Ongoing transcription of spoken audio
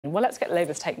Well, let's get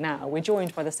Labour's take now. We're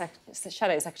joined by the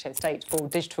Shadow Secretary of State for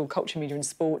Digital, Culture, Media and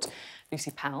Sport, Lucy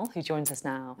Powell, who joins us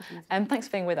now. Thanks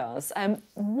for being with us.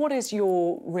 What is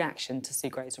your reaction to Sue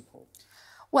Gray's report?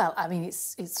 Well, I mean,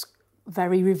 it's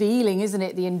very revealing, isn't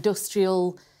it? The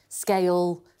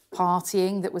industrial-scale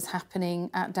partying that was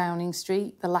happening at Downing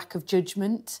Street, the lack of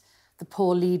judgment, the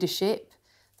poor leadership,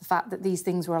 the fact that these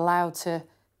things were allowed to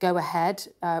go ahead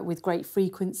with great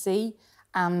frequency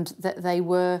and that they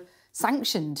were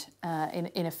sanctioned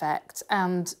in effect.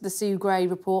 And the Sue Gray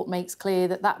report makes clear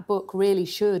that that book really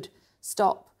should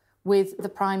stop with the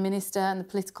Prime Minister and the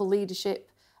political leadership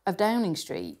of Downing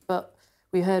Street. But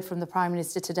we heard from the Prime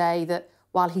Minister today that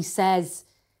while he says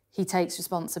he takes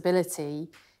responsibility,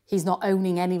 he's not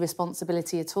owning any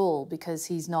responsibility at all because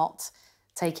he's not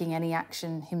taking any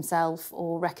action himself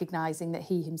or recognising that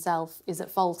he himself is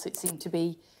at fault. It seemed to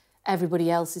be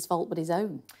everybody else's fault but his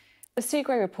own. The Sue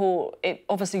Gray report, it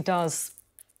obviously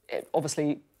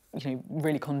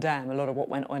really condemn a lot of what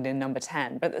went on in Number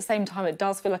 10, but at the same time it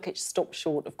does feel like it stopped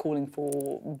short of calling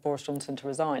for Boris Johnson to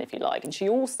resign, if you like. And she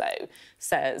also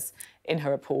says in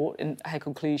her report, in her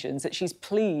conclusions, that she's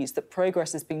pleased that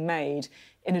progress is being made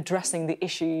in addressing the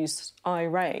issues I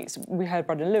raised. We heard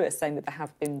Brendan Lewis saying that there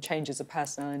have been changes of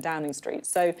personnel in Downing Street.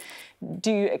 So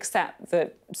do you accept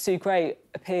that Sue Gray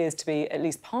appears to be at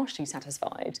least partially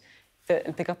satisfied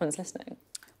that the government's listening?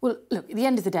 Well, look, at the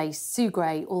end of the day, Sue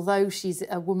Gray, although she's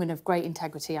a woman of great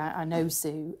integrity, I know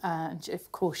Sue, and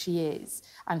of course she is,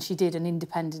 and she did an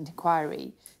independent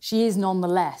inquiry, she is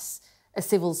nonetheless a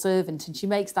civil servant, and she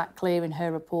makes that clear in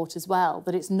her report as well,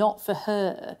 that it's not for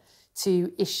her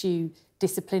to issue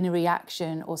disciplinary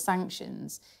action or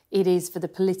sanctions. It is for the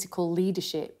political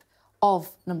leadership of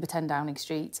Number 10 Downing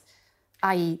Street,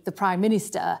 i.e. the Prime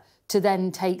Minister, to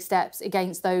then take steps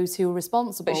against those who are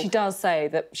responsible. But she does say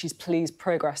that she's pleased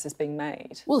progress is being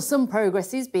made. Well, some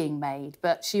progress is being made,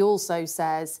 but she also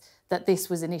says that this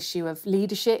was an issue of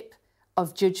leadership,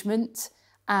 of judgment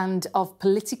and of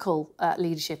political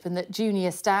leadership, and that junior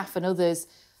staff and others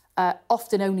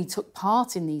often only took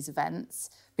part in these events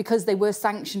because they were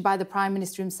sanctioned by the Prime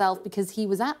Minister himself because he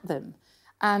was at them.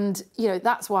 And, you know,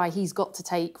 that's why he's got to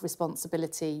take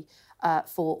responsibility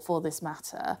for this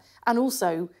matter. And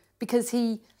also because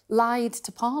he lied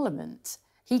to Parliament.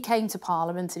 He came to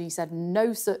Parliament and he said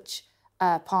no such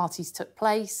parties took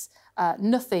place,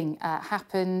 nothing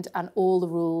happened and all the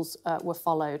rules were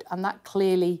followed. And that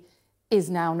clearly is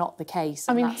now not the case.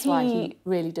 And that's why he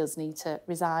really does need to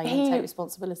resign and take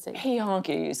responsibility. He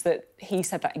argues that he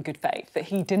said that in good faith, that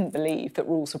he didn't believe that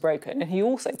rules were broken. And he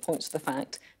also points to the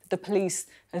fact that the police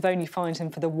have only fined him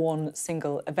for the one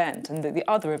single event, and that the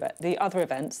other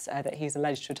events that he's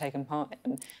alleged to have taken part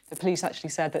in, the police actually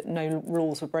said that no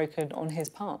rules were broken on his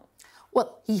part.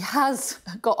 Well, he has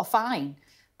got a fine.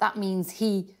 That means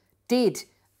he did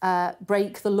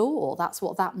break the law. That's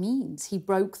what that means. He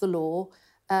broke the law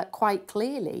quite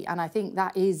clearly, and I think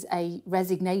that is a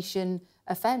resignation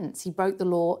offence. He broke the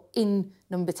law in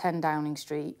Number 10 Downing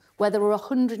Street, where there were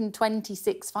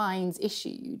 126 fines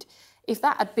issued. If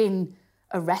that had been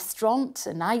a restaurant,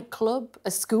 a nightclub, a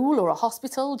school or a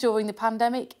hospital during the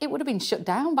pandemic, it would have been shut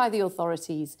down by the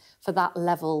authorities for that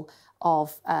level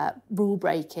of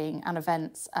rule-breaking and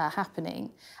events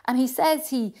happening. And he says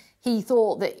he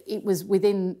thought that it was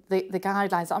within the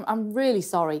guidelines. I'm really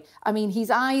sorry. I mean,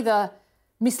 he's either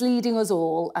misleading us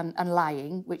all and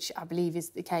lying, which I believe is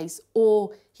the case,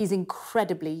 or he's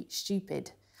incredibly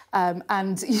stupid.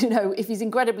 And, you know, if he's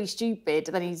incredibly stupid,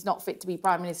 then he's not fit to be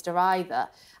Prime Minister either.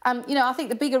 And, you know, I think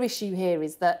the bigger issue here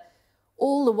is that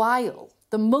all the while,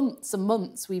 the months and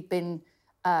months we've been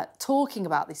talking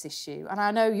about this issue, and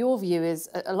I know your viewers,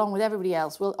 along with everybody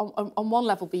else, will, on one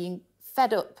level, being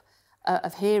fed up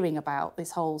of hearing about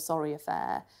this whole sorry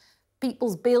affair.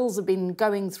 People's bills have been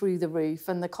going through the roof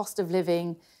and the cost of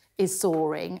living is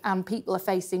soaring and people are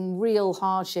facing real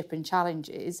hardship and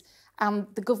challenges, and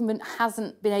the government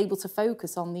hasn't been able to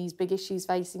focus on these big issues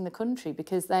facing the country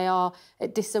because they are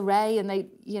at disarray and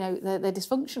they're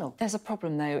dysfunctional. There's a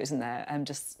problem though, isn't there?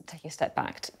 Just taking a step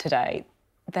back today,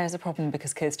 there's a problem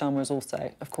because Keir Starmer is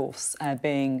also, of course,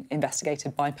 being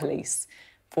investigated by police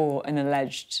for an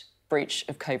alleged breach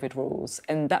of COVID rules,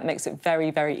 and that makes it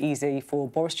very, very easy for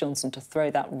Boris Johnson to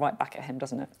throw that right back at him,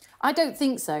 doesn't it? I don't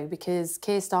think so, because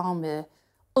Keir Starmer,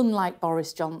 unlike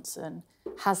Boris Johnson,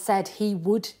 has said he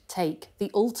would take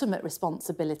the ultimate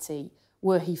responsibility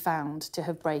were he found to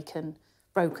have broken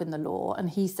the law. And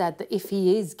he said that if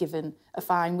he is given a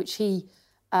fine, which he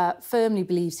firmly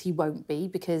believes he won't be,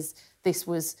 because this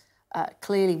was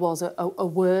clearly was a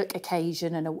work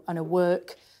occasion and a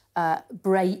work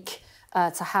break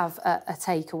to have a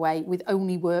takeaway with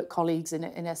only work colleagues in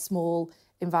a small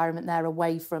environment there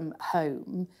away from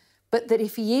home, but that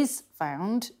if he is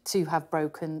found to have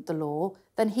broken the law,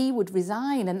 then he would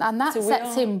resign. And that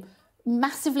sets him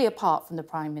massively apart from the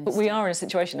Prime Minister. But we are in a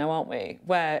situation now, aren't we,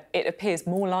 where it appears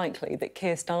more likely that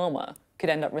Keir Starmer could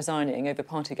end up resigning over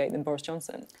Partygate than Boris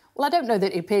Johnson. Well, I don't know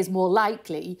that it appears more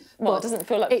likely. Well, it doesn't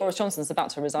feel like Boris Johnson's about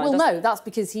to resign, Well, does no, it? that's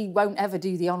because he won't ever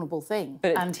do the honourable thing.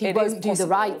 And he won't do the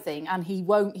right thing. And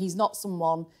he's not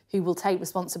someone who will take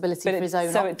responsibility for his own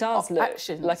actions. So it does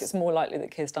look like it's more likely that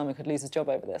Keir Starmer could lose his job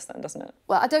over this then, doesn't it?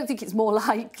 Well, I don't think it's more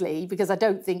likely, because I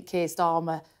don't think Keir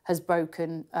Starmer has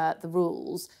broken the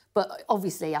rules. But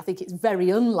obviously, I think it's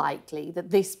very unlikely that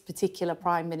this particular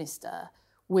Prime Minister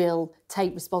will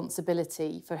take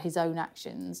responsibility for his own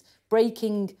actions,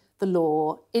 breaking the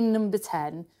law in number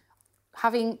 10,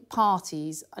 having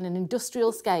parties on an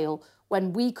industrial scale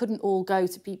when we couldn't all go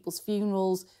to people's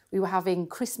funerals. We were having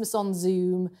Christmas on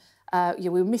Zoom. We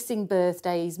were missing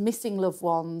birthdays, missing loved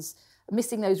ones,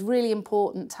 missing those really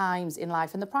important times in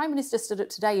life. And the Prime Minister stood up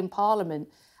today in Parliament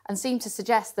and seemed to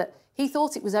suggest that he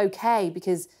thought it was OK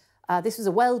because this was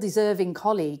a well-deserving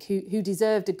colleague who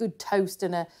deserved a good toast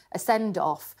and a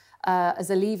send-off as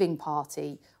a leaving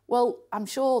party. Well, I'm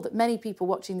sure that many people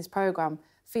watching this programme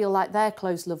feel like their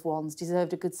close loved ones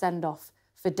deserved a good send-off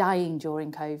for dying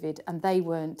during COVID, and they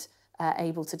weren't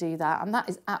able to do that. And that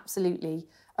is absolutely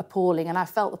appalling. And I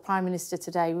felt the Prime Minister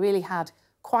today really had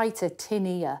quite a tin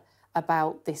ear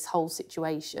about this whole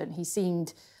situation. He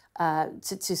seemed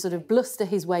to sort of bluster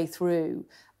his way through,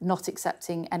 not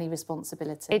accepting any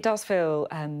responsibility. It does feel,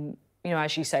 you know,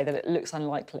 as you say, that it looks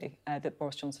unlikely that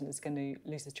Boris Johnson is going to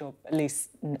lose his job, at least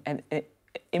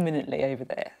imminently over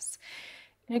this.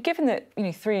 You know, given that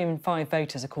 3 in 5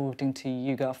 voters, according to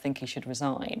YouGov, think he should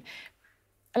resign,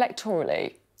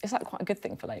 electorally, is that quite a good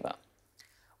thing for Labour?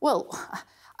 Well,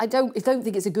 I don't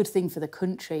think it's a good thing for the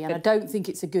country, and I don't think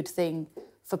it's a good thing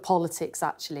for politics,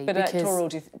 actually. But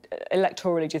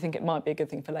electorally, do you think it might be a good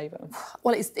thing for Labour?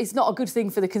 Well, it's not a good thing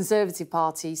for the Conservative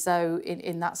Party, so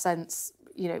in that sense,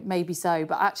 maybe so.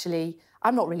 But actually,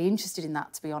 I'm not really interested in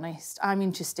that, to be honest. I'm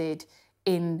interested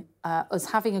in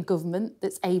us having a government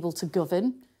that's able to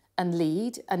govern and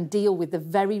lead and deal with the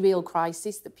very real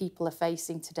crisis that people are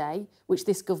facing today, which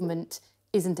this government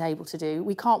isn't able to do.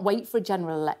 We can't wait for a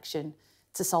general election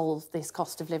to solve this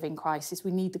cost of living crisis.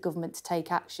 We need the government to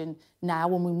take action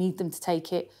now, and we need them to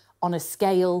take it on a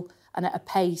scale and at a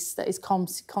pace that is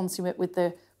consummate with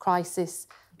the crisis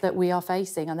that we are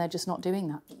facing, and they're just not doing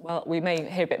that. Well, we may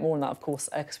hear a bit more on that, of course,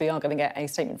 because we are going to get a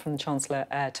statement from the Chancellor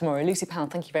tomorrow. Lucy Powell,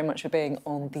 thank you very much for being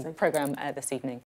on the programme this evening.